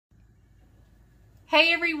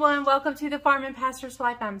Hey everyone, welcome to the Farm and Pastor's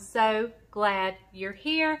Wife. I'm so glad you're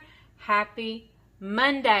here. Happy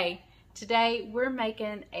Monday. Today we're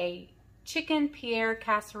making a chicken Pierre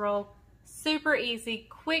casserole. Super easy,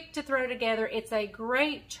 quick to throw together. It's a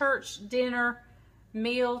great church dinner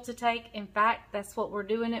meal to take. In fact, that's what we're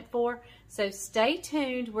doing it for. So stay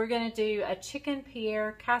tuned. We're going to do a chicken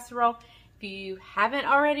Pierre casserole. If you haven't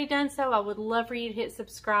already done so, I would love for you to hit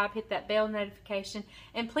subscribe, hit that bell notification,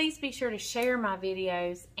 and please be sure to share my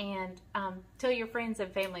videos and tell your friends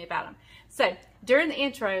and family about them. So during the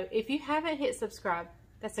intro, if you haven't hit subscribe,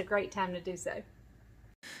 that's a great time to do so.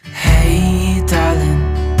 Hey darling,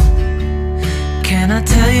 can I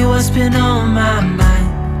tell you what's been on my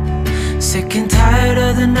mind? Sick and tired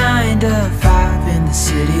of the 9 to 5 in the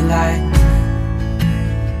city life.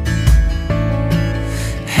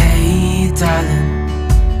 Darling,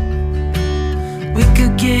 we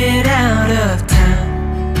could get out of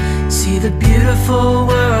town, see the beautiful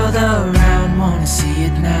world around, wanna see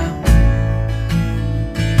it now.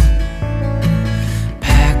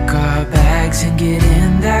 Pack our bags and get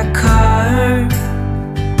in that car,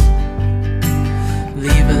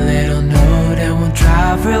 leave a little note and we'll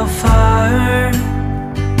drive real far.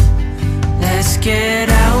 Let's get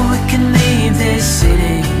out, we can leave this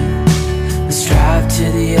city, let's drive to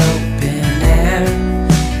the open.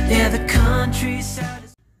 Yeah, the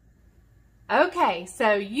countryside. Okay,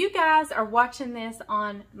 so you guys are watching this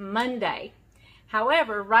on Monday.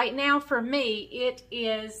 However, right now for me, it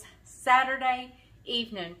is Saturday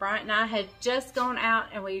evening. Bryant and I had just gone out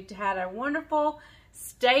and we had a wonderful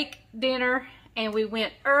steak dinner and we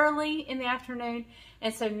went early in the afternoon.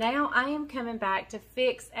 And so now I am coming back to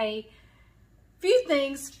fix a few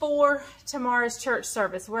things for tomorrow's church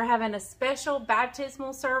service. We're having a special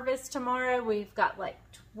baptismal service tomorrow. We've got like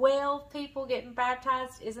 12 people getting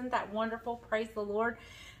baptized. Isn't that wonderful? Praise the Lord.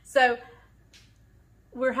 So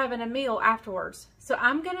we're having a meal afterwards. So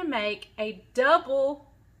I'm going to make a double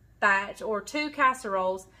batch or 2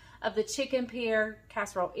 casseroles of the chicken Pierre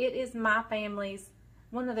casserole. It is my family's,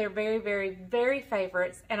 one of their very, very, very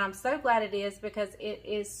favorites. And I'm so glad it is because it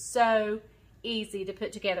is so easy to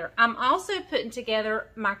put together. I'm also putting together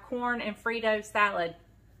my corn and Frito salad.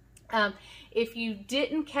 If you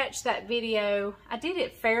didn't catch that video, I did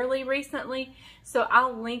it fairly recently, so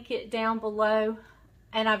I'll link it down below.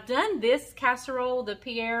 And I've done this casserole, the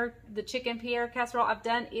chicken Pierre casserole. I've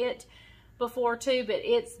done it before too, but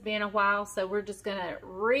it's been a while, so we're just gonna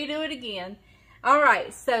redo it again. All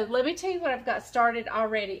right, so let me tell you what I've got started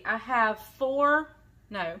already. I have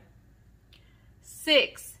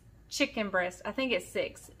 6 chicken breasts. I think it's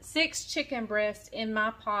 6 chicken breasts in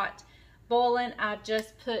my pot boiling. I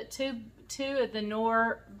just put two of the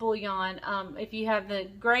Knorr bouillon. If you have the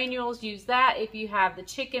granules, use that. If you have the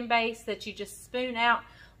chicken base that you just spoon out,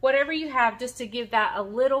 whatever you have, just to give that a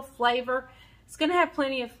little flavor. It's going to have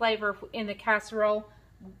plenty of flavor in the casserole,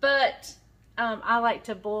 but I like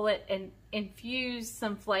to boil it and infuse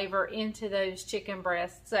some flavor into those chicken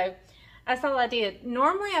breasts. So that's all I did.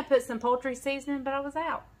 Normally I put some poultry seasoning, but I was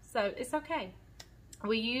out. So it's okay.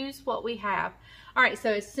 We use what we have. All right,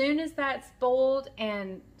 so as soon as that's boiled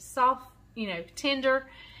and soft, tender,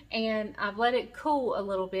 and I've let it cool a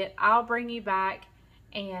little bit, I'll bring you back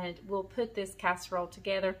and we'll put this casserole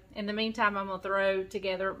together. In the meantime, I'm gonna throw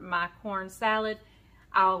together my corn salad.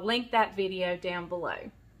 I'll link that video down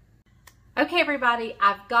below. Okay, everybody,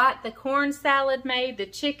 I've got the corn salad made. The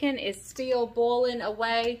chicken is still boiling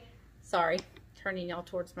away. Sorry, turning y'all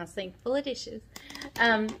towards my sink full of dishes.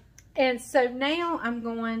 And so now I'm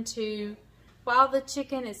going to, while the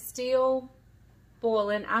chicken is still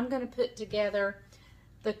boiling, I'm going to put together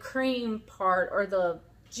the cream part or the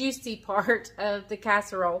juicy part of the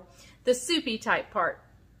casserole, the soupy type part,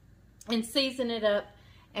 and season it up.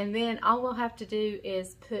 And then all we'll have to do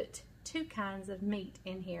is put 2 kinds of meat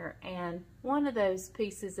in here, and one of those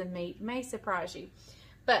pieces of meat may surprise you.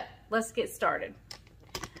 But let's get started.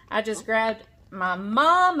 I just grabbed my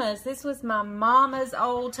mama's, this was my mama's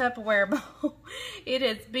old Tupperware bowl. It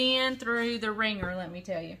has been through the ringer, let me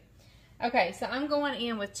tell you. Okay, so I'm going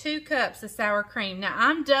in with 2 cups of sour cream. Now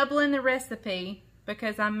I'm doubling the recipe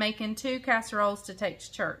because I'm making 2 casseroles to take to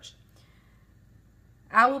church.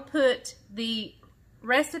 I will put the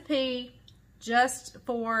recipe just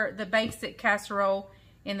for the basic casserole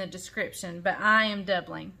in the description, but I am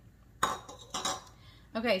doubling.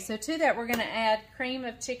 Okay, so to that we're going to add cream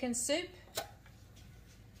of chicken soup.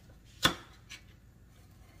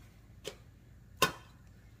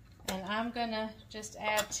 And I'm going to just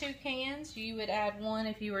add 2 cans. You would add 1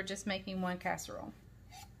 if you were just making 1 casserole.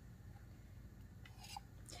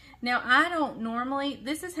 Now I don't normally,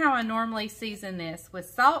 this is how I normally season this, with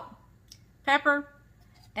salt, pepper,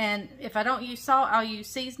 And if I don't use salt, I'll use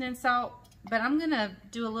seasoning salt. But I'm going to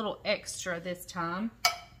do a little extra this time.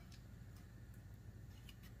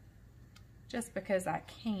 Just because I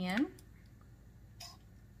can.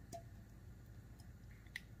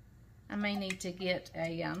 I may need to get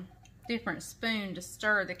a different spoon to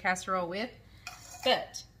stir the casserole with.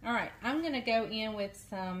 But, alright, I'm going to go in with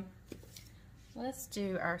some, let's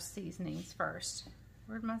do our seasonings first.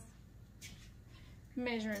 Where'd my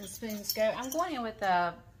measuring spoons go? I'm going in with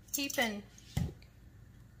a heaping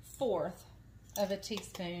fourth of a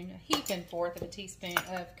teaspoon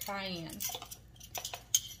of cayenne.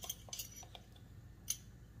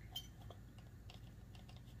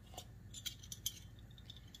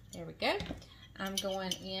 There we go. I'm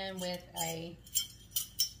going in with a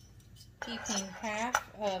heaping half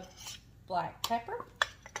of black pepper.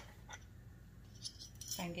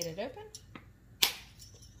 If I can get it open.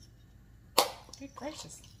 Good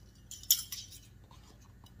gracious.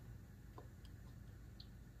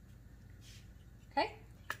 Okay,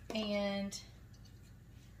 and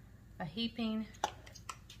a heaping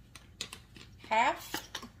half.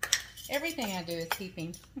 Everything I do is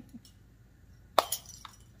heaping.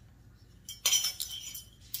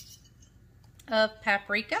 Of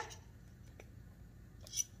paprika.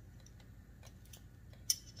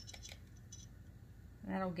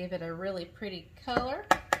 That'll give it a really pretty color.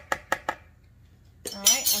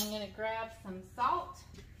 Alright, I'm going to grab some salt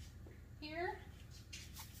here.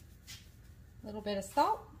 A little bit of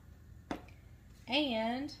salt.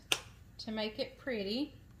 And to make it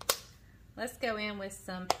pretty, let's go in with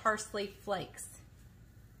some parsley flakes.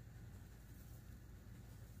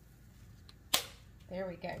 There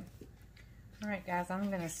we go. Alright guys, I'm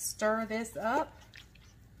going to stir this up.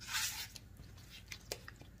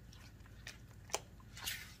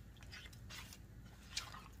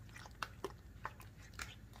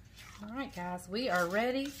 Alright guys, we are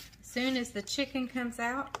ready. As soon as the chicken comes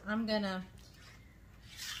out, I'm going to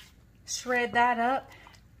shred that up.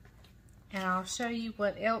 And I'll show you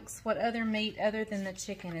what other meat other than the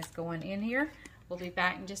chicken is going in here. We'll be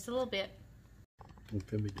back in just a little bit.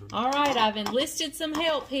 Alright, I've enlisted some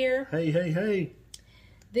help here. Hey.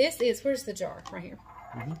 This is, where's the jar? Right here.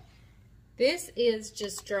 This is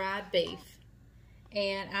just dried beef.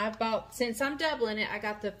 And I bought, since I'm doubling it, I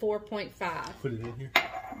got the 4.5. Put it in here?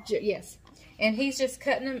 Yes. And he's just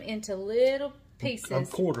cutting them into little pieces. I'm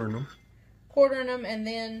quartering them. Quartering them, and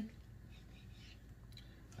then...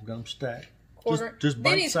 I've got them stacked. Just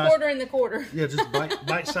then he's quartering the quarter. Yeah, just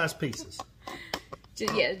bite-sized pieces.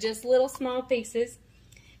 Yeah, just little small pieces.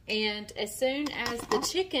 And as soon as the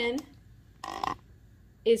chicken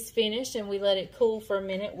is finished and we let it cool for a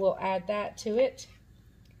minute, we'll add that to it.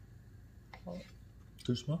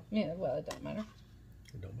 Too small? Yeah, well, it don't matter.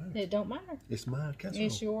 It don't matter. It don't matter. It's my casserole.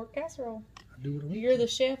 It's your casserole. I do what I want. You're the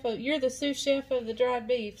chef of, you're the sous chef of the dried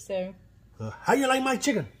beef, so. How you like my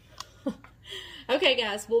chicken? Okay,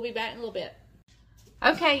 guys, we'll be back in a little bit.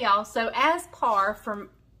 Okay, y'all, so as par from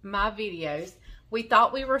my videos, we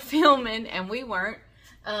thought we were filming and we weren't.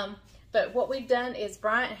 But what we've done is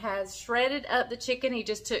Bryant has shredded up the chicken. He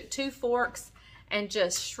just took 2 forks and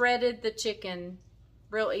just shredded the chicken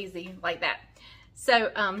real easy like that.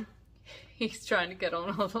 So he's trying to get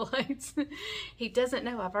on all the lights. He doesn't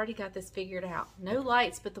know I've already got this figured out. No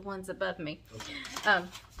lights but the ones above me. Okay.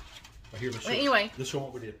 Anyway. This is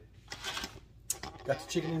what we did. Got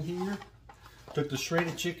the chicken in here. Took the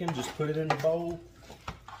shredded chicken, just put it in the bowl.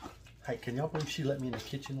 Hey, can y'all believe she let me in the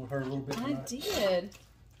kitchen with her a little bit tonight? I did.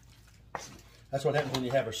 That's what happens when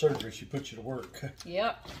you have her surgery. She puts you to work.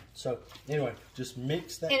 Yep. So anyway, just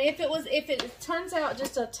mix that. And if it turns out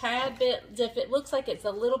just a tad bit, if it looks like it's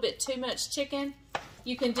a little bit too much chicken,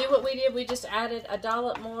 you can do what we did. We just added a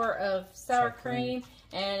dollop more of sour cream.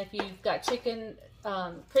 And if you've got chicken,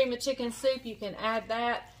 cream of chicken soup, you can add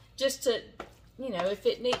that just to, you know,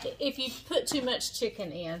 if you put too much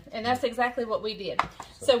chicken in. And that's exactly what we did.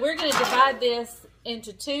 So we're going to divide this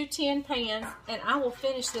into 2 tin pans, and I will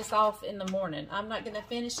finish this off in the morning. I'm not going to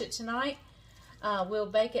finish it tonight. We'll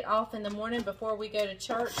bake it off in the morning before we go to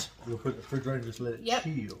church. We'll put it in the refrigerator and just let it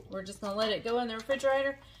chill. We're just going to let it go in the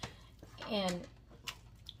refrigerator, and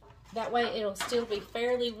that way it'll still be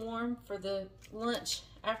fairly warm for the lunch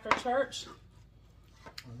after church.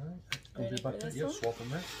 All right. Ready for this one? Swap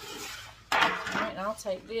them out. All right, I'll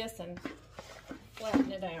take this and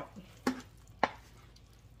flatten it out.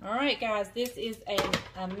 All right, guys, this is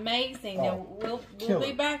amazing. Now we'll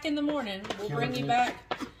be back in the morning. We'll bring you back.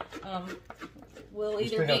 We'll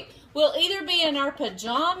either be in our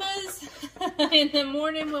pajamas in the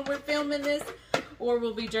morning when we're filming this, or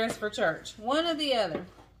we'll be dressed for church. One or the other.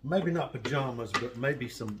 Maybe not pajamas, but maybe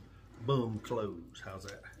some bum clothes. How's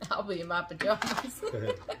that? I'll be in my pajamas.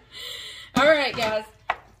 All right, guys.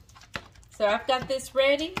 So I've got this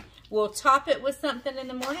ready. We'll top it with something in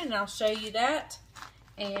the morning, and I'll show you that.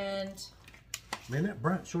 And man, that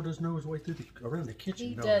Bryant sure does know his way through around the kitchen.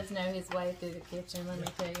 He does know his way through the kitchen, let me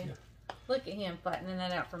tell you. Yeah. Look at him flattening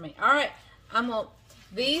that out for me. All right,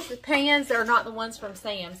 these pans are not the ones from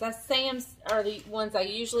Sam's. Sam's are the ones I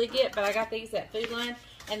usually get, but I got these at Food Line,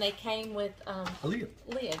 and they came with a lid.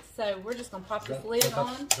 So we're just gonna pop this lid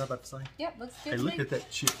on. Is that about the same? Yep, looks good. Hey, look at that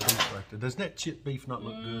chipped beef right there. Doesn't that chipped beef not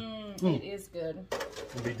look good? It is good.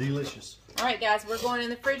 It'll be delicious. All right, guys, we're going in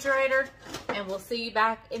the refrigerator, and we'll see you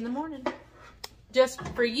back in the morning. Just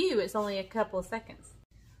for you, it's only a couple of seconds.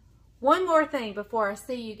 One more thing before I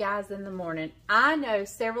see you guys in the morning. I know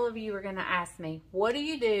several of you are going to ask me, what do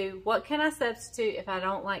you do? What can I substitute if I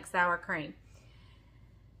don't like sour cream?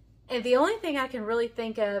 And the only thing I can really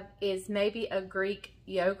think of is maybe a Greek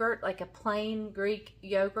yogurt, like a plain Greek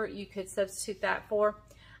yogurt. You could substitute that for.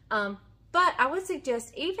 But I would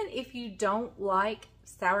suggest, even if you don't like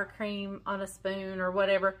sour cream on a spoon or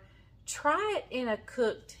whatever, try it in a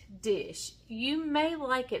cooked dish. You may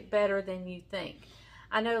like it better than you think.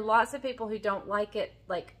 I know lots of people who don't like it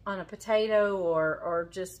like on a potato or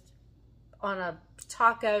just on a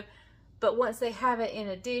taco, but once they have it in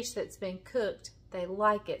a dish that's been cooked, they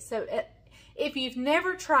like it. So if you've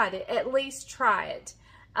never tried it, at least try it.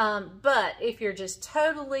 But if you're just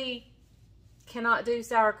totally cannot do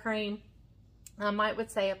sour cream, I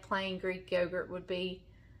would say a plain Greek yogurt would be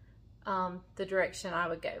the direction I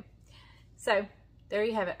would go. So there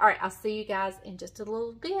you have it. All right, I'll see you guys in just a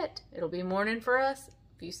little bit. It'll be morning for us,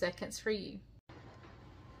 a few seconds for you.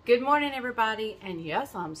 Good morning, everybody. And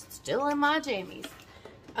yes, I'm still in my jammies.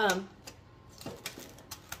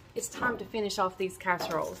 It's time to finish off these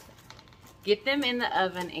casseroles. Get them in the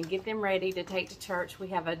oven and get them ready to take to church. We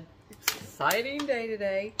have an exciting day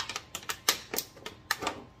today.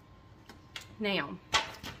 Now,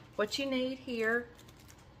 what you need here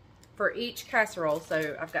for each casserole,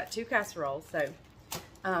 so I've got 2 casseroles, so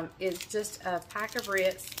is just a pack of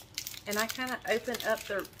Ritz, and I kind of open up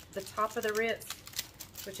the top of the Ritz,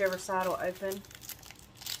 whichever side will open,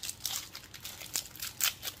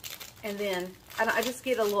 and then I just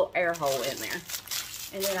get a little air hole in there,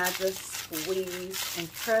 and then I just squeeze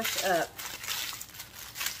and crush up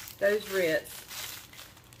those Ritz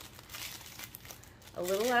a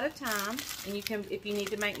little at a time, and you can, if you need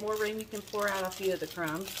to make more room, you can pour out a few of the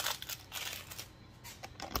crumbs.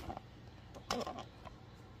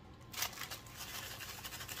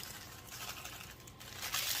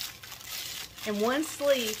 And 1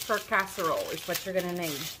 sleeve per casserole is what you're going to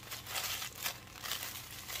need.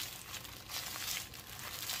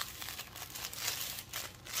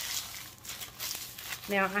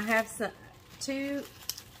 Now I have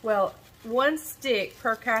 1 stick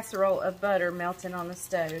per casserole of butter melting on the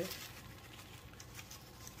stove.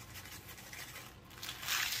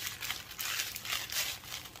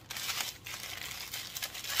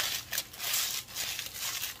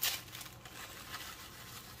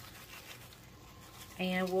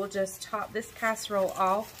 And we'll just top this casserole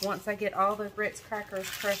off once I get all the Ritz crackers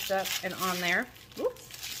crushed up and on there.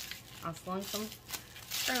 Oops, I slung some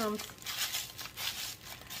crumbs.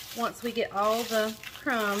 Once we get all the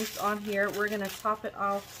crumbs on here, we're going to top it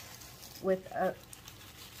off with a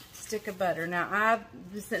stick of butter. Now,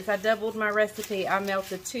 since I doubled my recipe, I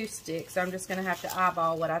melted 2 sticks. So I'm just going to have to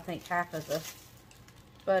eyeball what I think half of the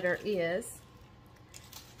butter is.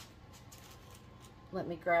 Let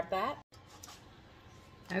me grab that.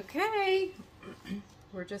 Okay,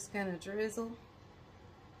 we're just going to drizzle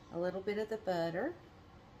a little bit of the butter.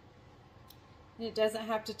 And it doesn't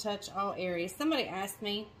have to touch all areas. Somebody asked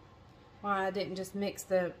me why I didn't just mix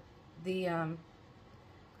the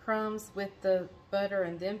crumbs with the butter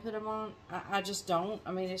and then put them on. I just don't.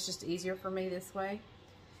 I mean, it's just easier for me this way.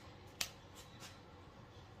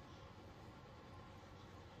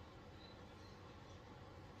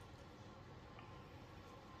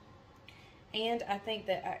 And I think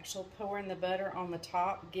that actual pouring the butter on the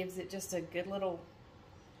top gives it just a good little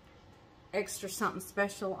extra something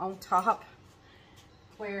special on top.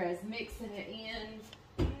 Whereas mixing it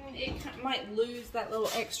in, it might lose that little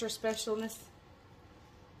extra specialness.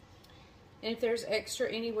 And if there's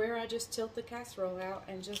extra anywhere, I just tilt the casserole out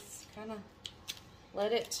and just kind of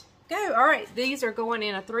let it go. All right, these are going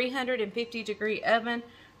in a 350-degree oven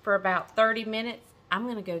for about 30 minutes. I'm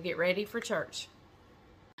going to go get ready for church.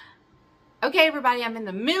 Okay, everybody, I'm in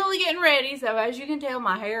the middle of getting ready, so as you can tell,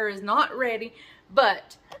 my hair is not ready,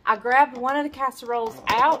 but I grabbed one of the casseroles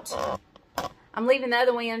out. I'm leaving the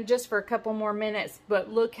other one in just for a couple more minutes,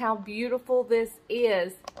 but look how beautiful this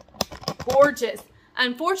is. gorgeous.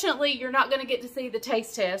 Unfortunately, you're not going to get to see the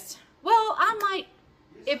taste test. Well, I might,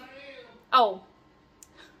 if, oh,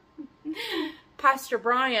 Pastor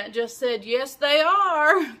Bryant just said, yes, they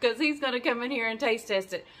are, because he's going to come in here and taste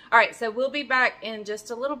test it. All right, so we'll be back in just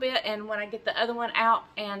a little bit, and when I get the other one out,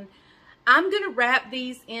 and I'm going to wrap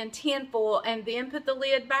these in tin foil and then put the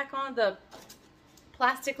lid back on, the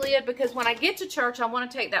plastic lid, because when I get to church, I want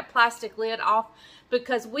to take that plastic lid off,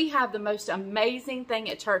 because we have the most amazing thing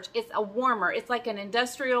at church. It's a warmer. It's like an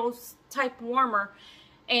industrial type warmer,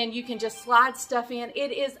 and you can just slide stuff in.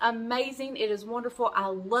 It is amazing. It is wonderful. I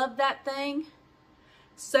love that thing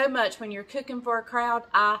so much when you're cooking for a crowd.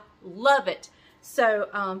 I love it.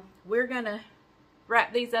 So we're going to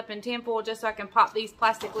wrap these up in tin foil just so I can pop these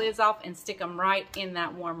plastic lids off and stick them right in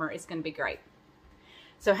that warmer. It's going to be great.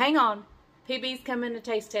 So hang on. PB's coming to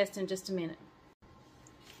taste test in just a minute.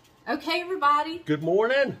 Okay, everybody. Good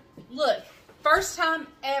morning. Look, first time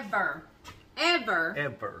ever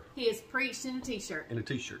he has preached in a t-shirt. In a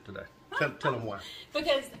t-shirt today. Tell them why.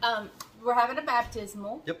 Because we're having a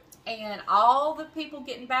baptismal. Yep. And all the people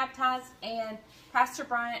getting baptized, and Pastor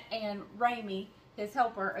Bryant and Ramey, his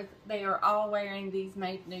helper, they are all wearing these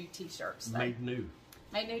Made New t-shirts. So. Made New.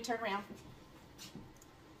 Made New, turn around.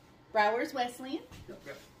 Browers Wesleyan.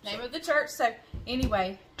 Yep. Name of the church. So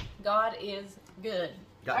anyway, God is good.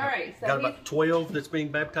 All right. So got about 12 that's being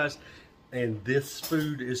baptized, and this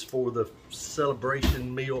food is for the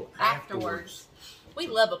celebration meal afterwards. We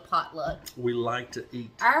love a potluck. We like to eat.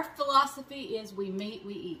 Our philosophy is we meet,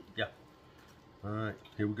 we eat. Yeah. All right,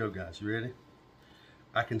 here we go, guys. You ready?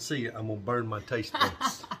 I can see it. I'm gonna burn my taste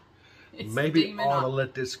buds. Maybe I ought to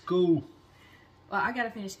let this cool. Well, I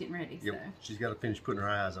gotta finish getting ready. Yep. So. She's got to finish putting her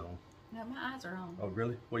eyes on. No, my eyes are on. Oh,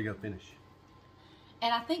 really? What do you got to finish?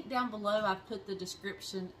 And I think down below I've put the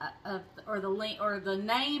description of, or the link, or the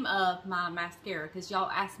name of my mascara, because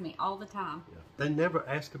y'all ask me all the time. Yeah. They never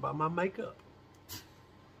ask about my makeup.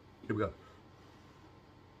 Here we go.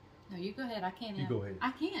 No, you go ahead. I can't. You go ahead.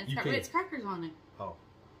 I can. It's got Ritz crackers on it. Oh,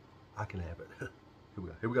 I can have it. Here we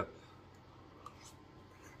go. Here we go.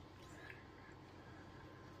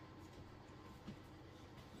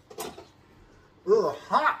 Ugh,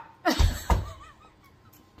 hot.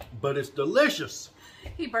 But it's delicious.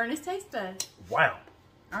 He burned his taste buds. Wow.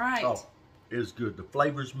 All right. Oh, it's good. The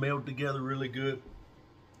flavors meld together really good.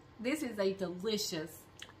 This is a delicious,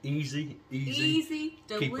 easy,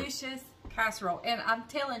 delicious casserole. And I'm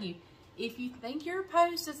telling you, if you think you're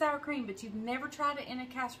opposed to sour cream, but you've never tried it in a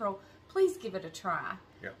casserole, please give it a try.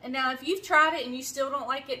 Yep. And now, if you've tried it and you still don't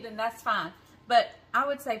like it, then that's fine. But I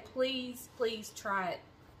would say, please, please try it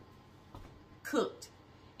cooked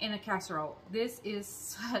in a casserole. This is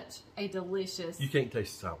such a delicious. You can't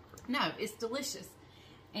taste the sour cream. No, it's delicious.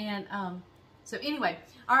 And so anyway,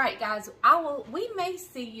 all right, guys, we may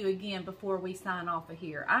see you again before we sign off of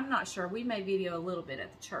here. I'm not sure. We may video a little bit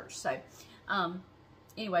at the church. So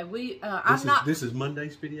anyway, this is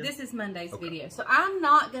Monday's video. This is Monday's video. So I'm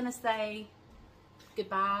not gonna say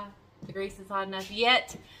goodbye. The grease is hot enough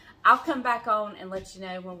yet. I'll come back on and let you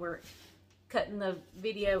know when we're cutting the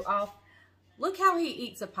video off. Look how he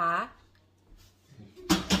eats a pie.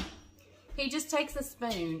 He just takes a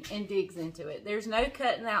spoon and digs into it. There's no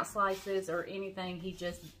cutting out slices or anything. He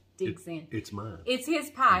just digs in. It's mine. It's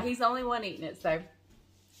his pie. He's the only one eating it. So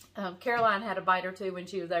Caroline had a bite or two when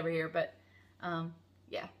she was over here. But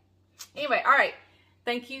yeah. Anyway, all right.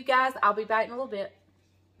 Thank you, guys. I'll be back in a little bit.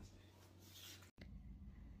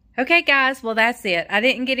 Okay, guys, well, that's it. I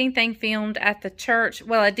didn't get anything filmed at the church.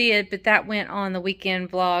 Well, I did, but that went on the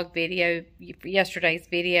weekend vlog video, yesterday's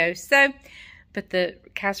video. So, but the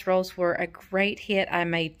casseroles were a great hit. I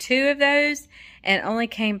made 2 of those and only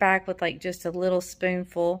came back with like just a little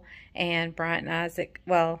spoonful. And Bryant and Isaac,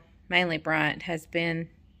 well, mainly Bryant, has been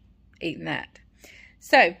eating that.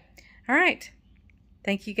 So, all right.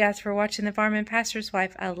 Thank you guys for watching The Farm and Pastor's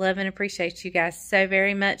Wife. I love and appreciate you guys so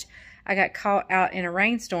very much. I got caught out in a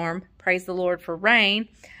rainstorm. Praise the Lord for rain.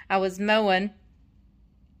 I was mowing.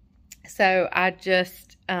 So I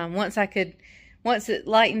just, once it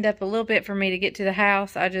lightened up a little bit for me to get to the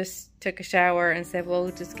house, I just took a shower and said, well,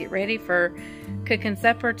 we'll just get ready for cooking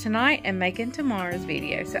supper tonight and making tomorrow's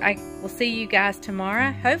video. So I will see you guys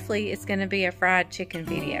tomorrow. Hopefully it's going to be a fried chicken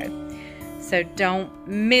video. So don't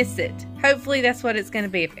miss it. Hopefully that's what it's going to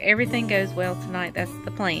be. If everything goes well tonight, that's the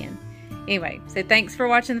plan. Anyway, so thanks for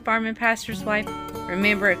watching The Farm and Pastor's Wife.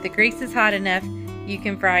 Remember, if the grease is hot enough, you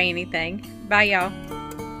can fry anything. Bye, y'all.